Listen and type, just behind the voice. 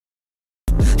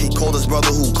He called his brother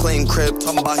who claimed crib,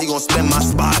 talking about he gon' spend my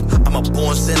spot. I'm a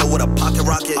born sinner with a pocket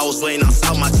rocket. I was laying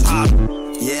outside my top.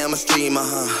 Yeah, I'm a streamer,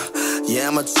 huh? Yeah,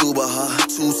 I'm a tuber, huh?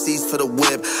 2 seats for the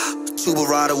whip. Tuba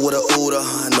rider with a Uda,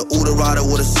 huh? And the Uda rider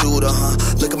with a shooter, huh?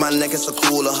 Look at my neck, it's a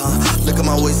cooler, huh? Look at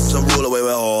my waist, it's a ruler. Wait,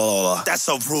 oh, that's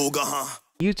a Ruger, huh?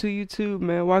 YouTube,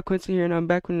 man. Why Quincy here, and I'm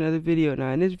back with another video.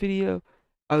 Now, in this video,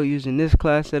 I was using this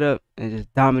class setup and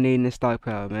just dominating the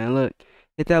stockpile, man. Look,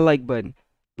 hit that like button.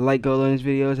 The like goal on this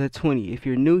video is at 20. If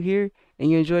you're new here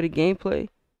and you enjoy the gameplay,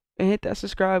 and hit that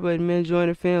subscribe button, man. Join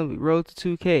the family. Road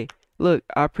to 2K. Look,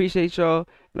 I appreciate y'all,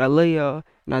 and I love y'all,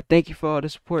 and I thank you for all the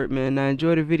support, man. Now,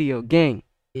 enjoy the video, gang.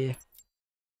 Yeah.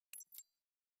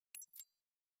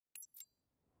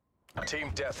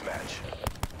 Team deathmatch.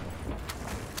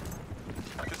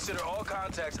 Consider all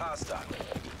contacts hostile.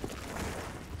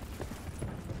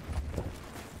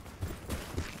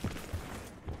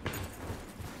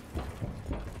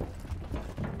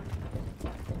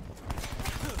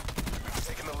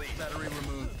 Taking the lead. Battery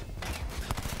removed.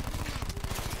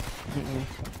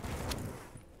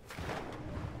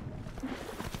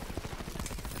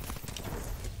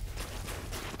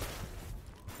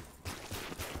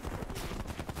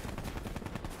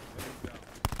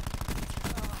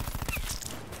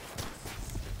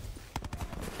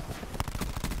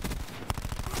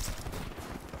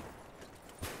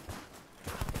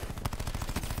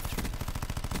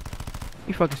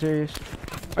 You fucking serious?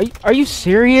 Are you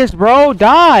serious, bro?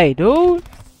 Die, dude.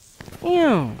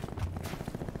 Damn.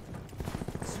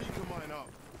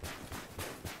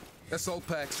 Assault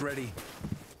packs ready.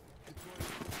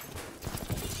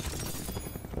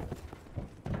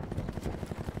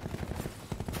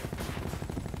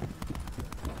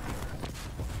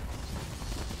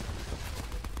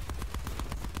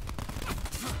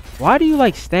 Why do you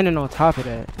like standing on top of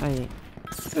that? Like,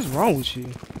 what's wrong with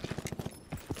you?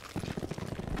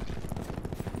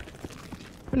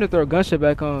 I'm gonna throw a gunship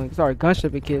back on. Sorry,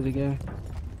 gunshipping kids again.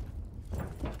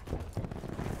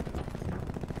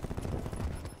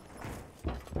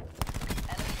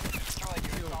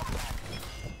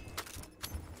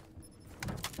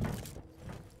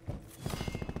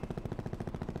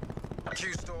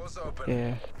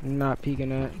 Yeah, I'm not peeking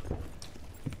that.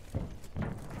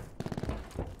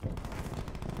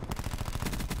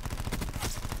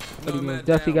 But he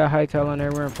definitely got hightail on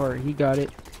that rampart. He got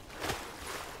it.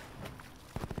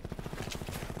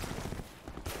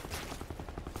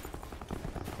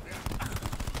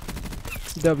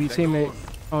 W teammate.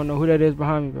 I don't know who that is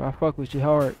behind me, but I fuck with you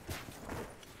hard.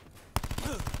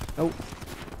 Nope.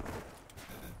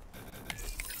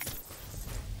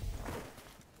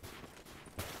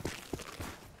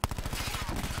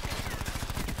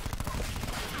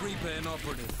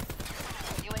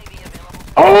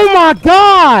 Oh my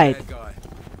god!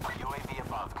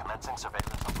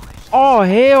 Oh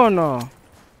hell no.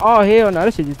 Oh hell no.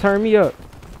 This shit just turned me up.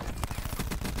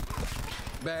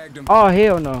 Oh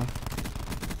hell no.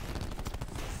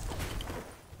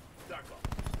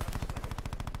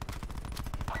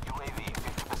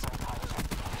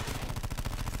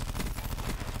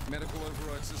 Medical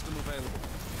override system available.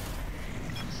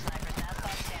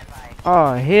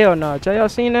 Oh hell no. Y'all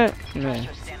seen that? Man.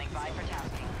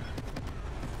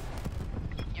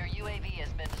 Your UAV has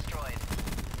been destroyed.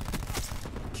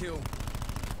 Kill.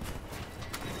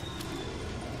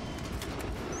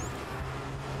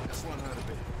 This one hurt a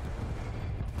bit.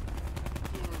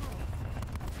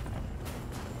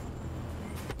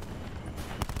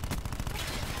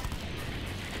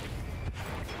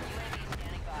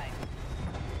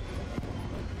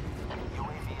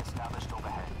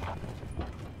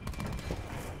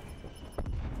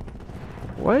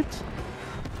 What?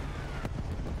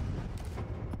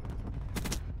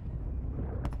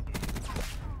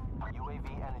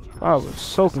 I was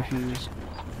so confused.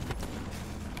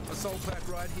 Assault pack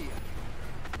right here.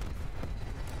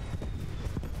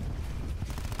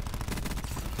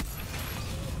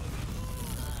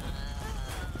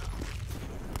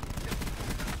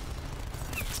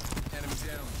 Enemy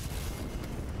down.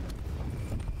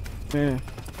 Man.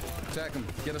 Attack him.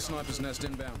 Get a sniper's nest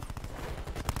inbound.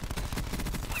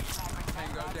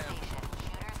 Tango down.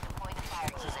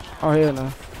 Oh hell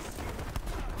no.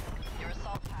 Your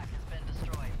assault pack has been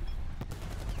destroyed.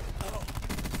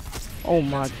 Oh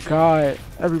my god.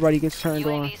 Everybody gets turned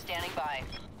on. UAV standing by.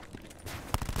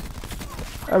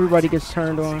 Everybody gets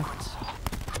turned on.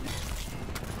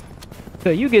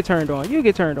 So you get turned on. You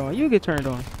get turned on. You get turned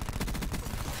on.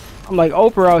 I'm like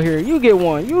Oprah out here. You get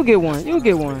one. You get one. You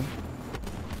get one.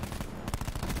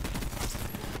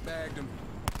 Bagged him.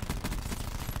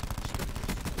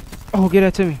 Oh, get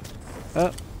that to me.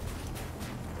 Up.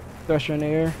 Thruster in the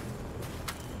air.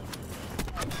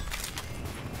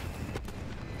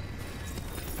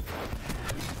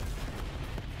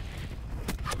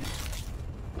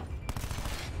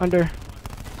 Under.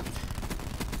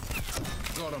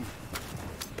 Got him.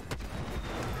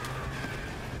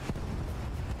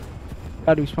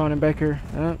 Gotta be spawning back here.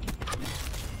 Yep.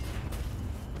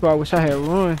 Bro, I wish I had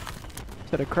run.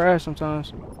 Instead of crash sometimes.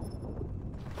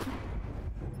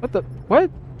 What the?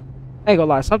 What? I ain't gonna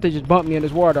lie, something just bumped me in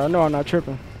this water. I know I'm not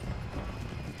tripping.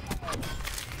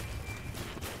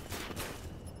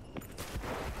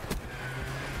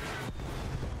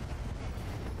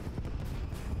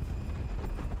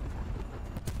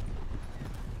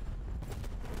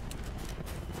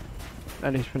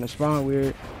 That is finna spawn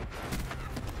weird.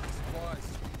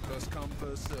 Supplies. First come,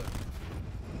 first serve.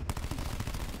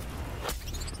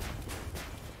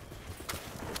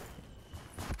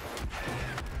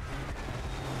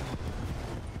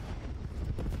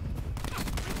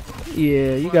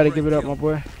 Yeah, you gotta give it up, my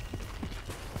boy.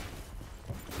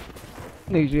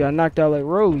 Niggas, you got knocked out like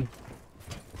Rolly.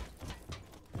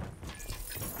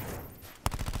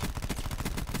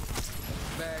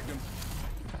 Bagged him.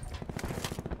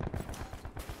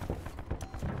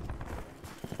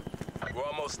 We're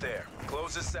almost there.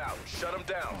 Close this out. Shut them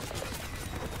down.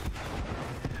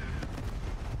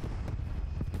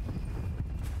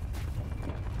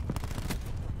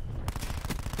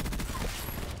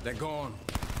 They're gone.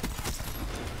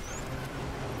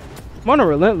 I'm on a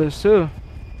relentless too.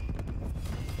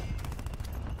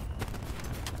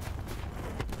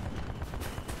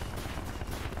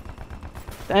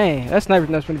 Dang, that sniper's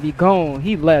nest gonna be gone.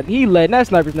 He letting that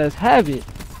sniper's nest have it.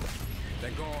 They're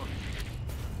gone.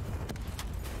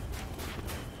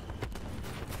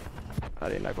 Oh,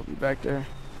 they're not gonna be back there.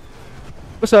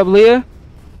 What's up, Leah?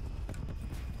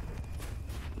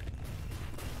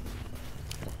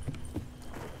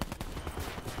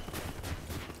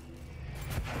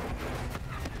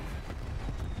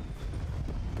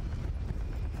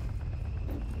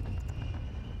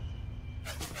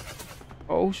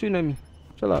 Oh, who's shooting at me?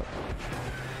 Chill out.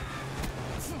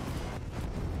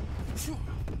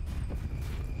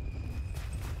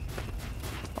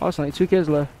 Oh, it's only 2 kids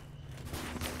left.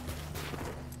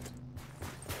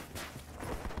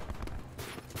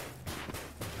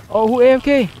 Oh, who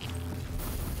AFK?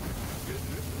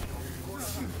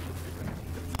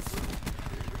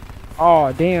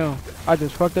 Oh, damn. I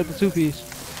just fucked up the 2-piece.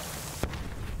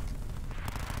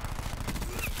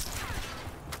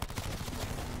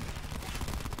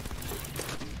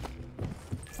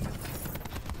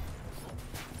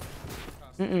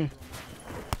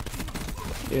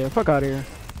 Yeah, fuck out of here.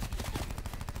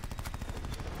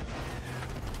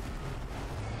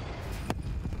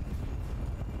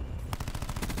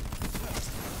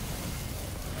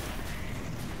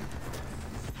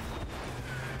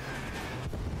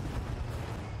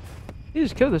 He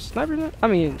just killed the sniper? I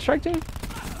mean, strike team?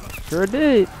 Sure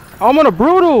did. Oh, I'm on a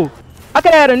brutal. I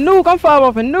could add a nuke. I'm 5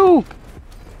 off a nuke.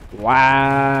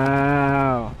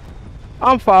 Wow.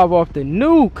 I'm 5 off the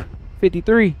nuke.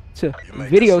 53 to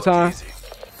video time.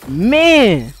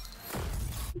 Man.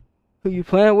 Who you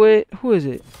playing with? Who is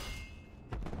it?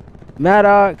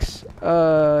 Maddox,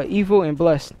 Evil, and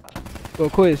Blessed. Go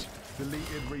quiz.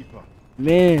 Deleted Reaper.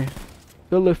 Man.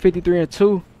 Good look 53 and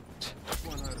 2.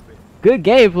 Good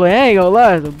gameplay, I ain't gonna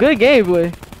lie. Some good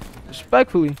gameplay.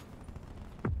 Respectfully.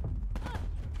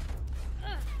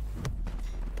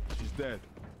 She's dead.